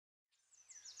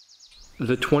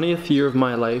The 20th year of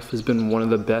my life has been one of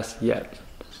the best yet.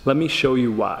 Let me show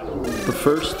you why. But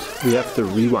first, we have to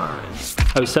rewind.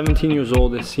 I was 17 years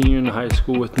old, a senior in high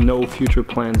school with no future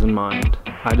plans in mind.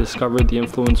 I discovered the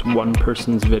influence one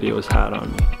person's videos had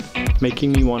on me,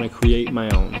 making me want to create my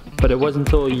own. But it wasn't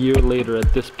until a year later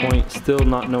at this point, still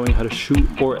not knowing how to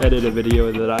shoot or edit a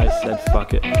video, that I said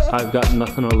fuck it, I've got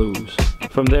nothing to lose.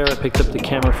 From there I picked up the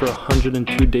camera for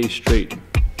 102 days straight.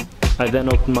 I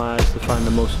then opened my eyes to find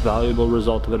the most valuable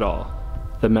result of it all,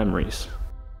 the memories.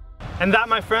 And that,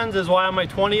 my friends, is why on my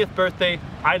 20th birthday,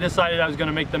 I decided I was going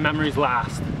to make the memories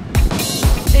last.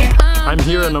 I'm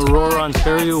here in Aurora,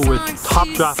 Ontario with Top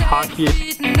Draft Hockey.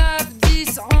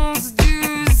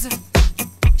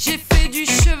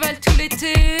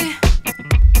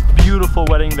 Beautiful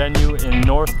wedding venue in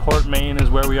Northport, Maine is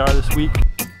where we are this week.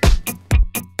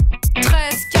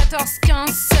 13, 14, 15,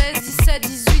 16,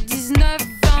 17, 18, 19,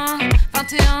 20,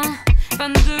 21,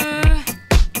 22,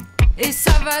 et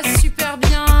ça va super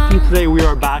bien. Today we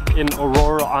are back in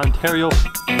Aurora, Ontario.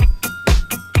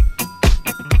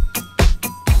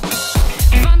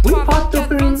 We popped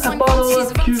open a bottle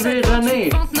of Cuvée René.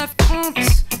 39,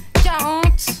 30,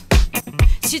 40.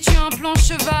 Si tu as un plan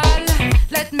cheval,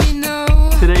 let me know.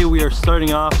 Today we are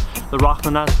starting off the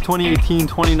Rocklandats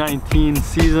 2018-2019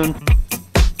 season.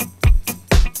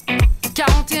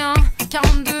 41,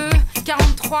 42,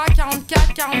 43,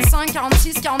 44, 45,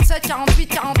 46, 47,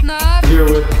 48, 49. Here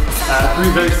with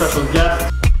three very special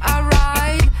guests. I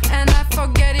ride and I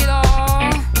forget it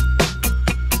all.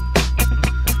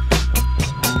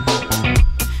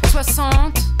 60,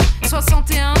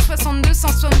 61, 62,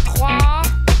 163,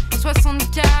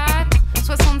 64,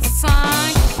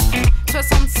 65,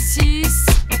 66.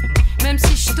 Même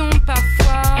si je tombe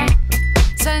parfois,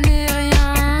 ça n'est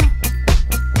rien.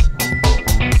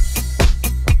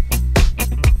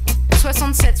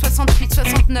 67, 68,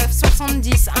 69,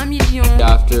 70, 1 million.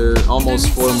 After almost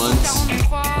 4 months,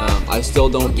 I still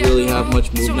don't really have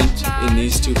much movement in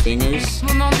these two fingers.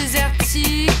 Moment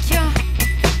désertique.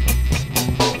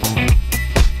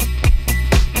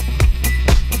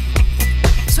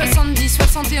 70,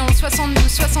 71, 72,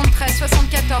 73,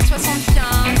 74,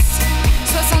 75,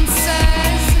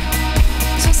 76,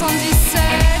 77,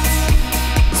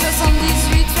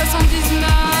 78, 79.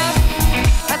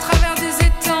 À travers des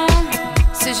étangs,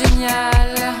 c'est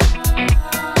génial.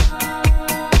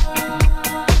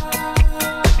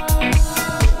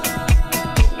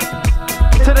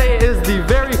 Today is the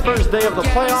very first day of the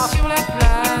playoffs. Sur la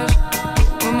plage,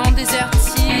 moment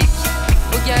désertique,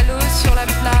 au galop sur la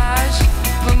plage,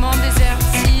 moment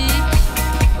désertique,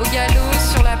 au galop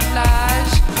sur la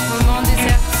plage, moment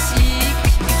désertique,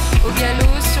 au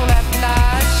galop sur la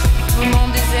plage, moment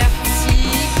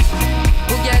désertique,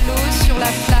 au galop sur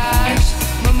la plage,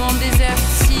 moment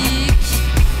désertique,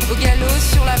 au galop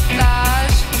sur la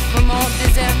plage, moment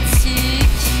désertique.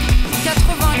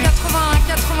 80, 81,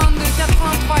 82,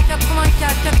 83,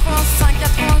 84, 85,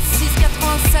 86,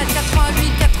 87,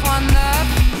 88, 89,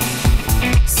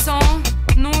 100,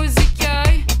 non aux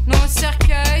écueils, non au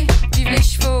cercueil, vive les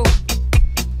chevaux.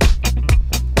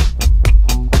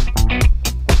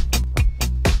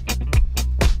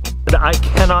 I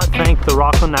cannot thank the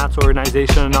Rocklandats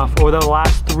organization enough. Over the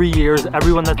last 3 years,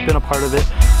 everyone that's been a part of it.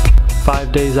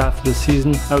 5 days after the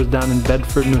season, I was down in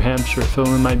Bedford, New Hampshire,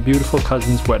 filming my beautiful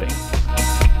cousin's wedding.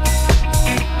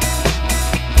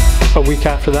 A week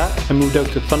after that, I moved out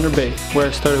to Thunder Bay, where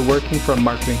I started working for a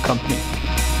marketing company.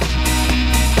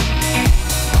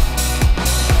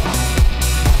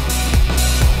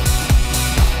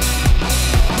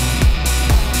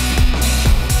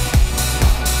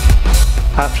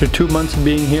 After 2 months of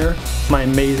being here, my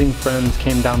amazing friends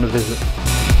came down to visit.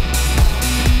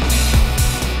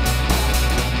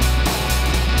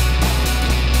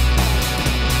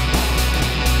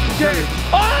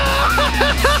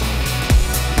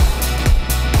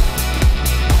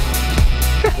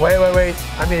 Wait,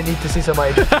 I'm gonna need to see some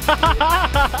ID.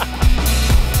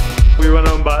 We went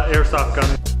out and bought airsoft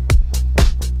guns.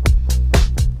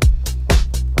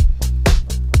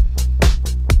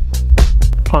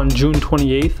 On June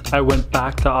 28th, I went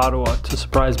back to Ottawa to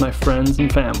surprise my friends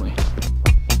and family.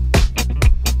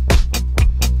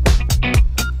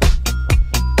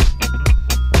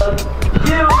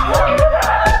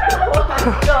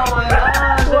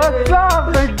 What's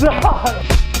up, big dog?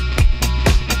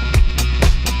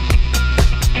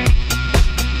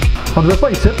 On devait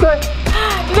pas ici, quoi?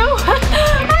 Non.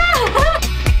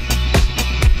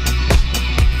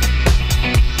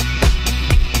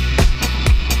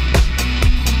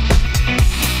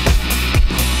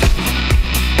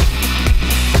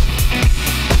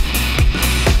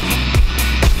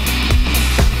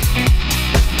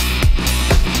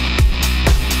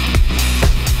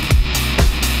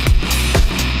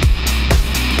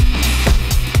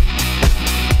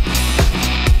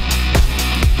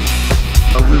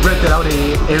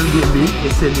 Airbnb.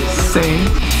 It's insane.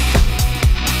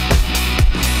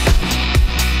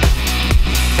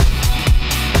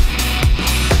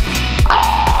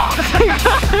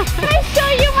 I show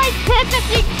you my tip if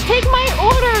you take my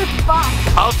order. Fuck.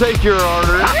 I'll take your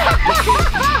order.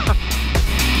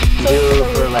 Do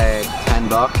for like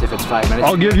 $10 if it's 5 minutes.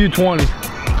 I'll give you 20.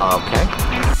 Okay.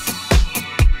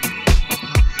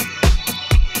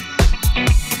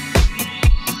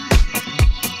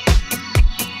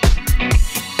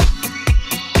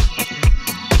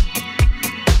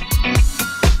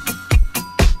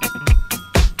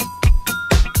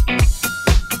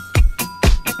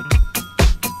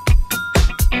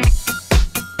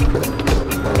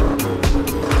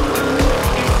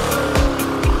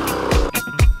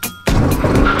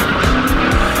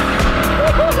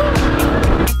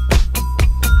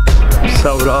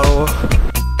 Sourdough.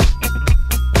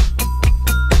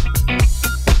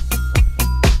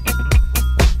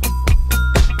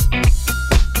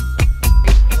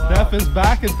 Steph is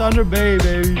back in Thunder Bay,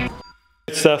 baby.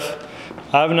 Steph,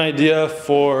 I have an idea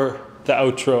for the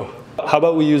outro. How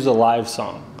about we use a live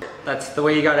song? That's the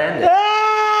way you gotta end it.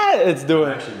 Yeah, let's do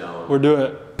it. We're doing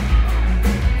it.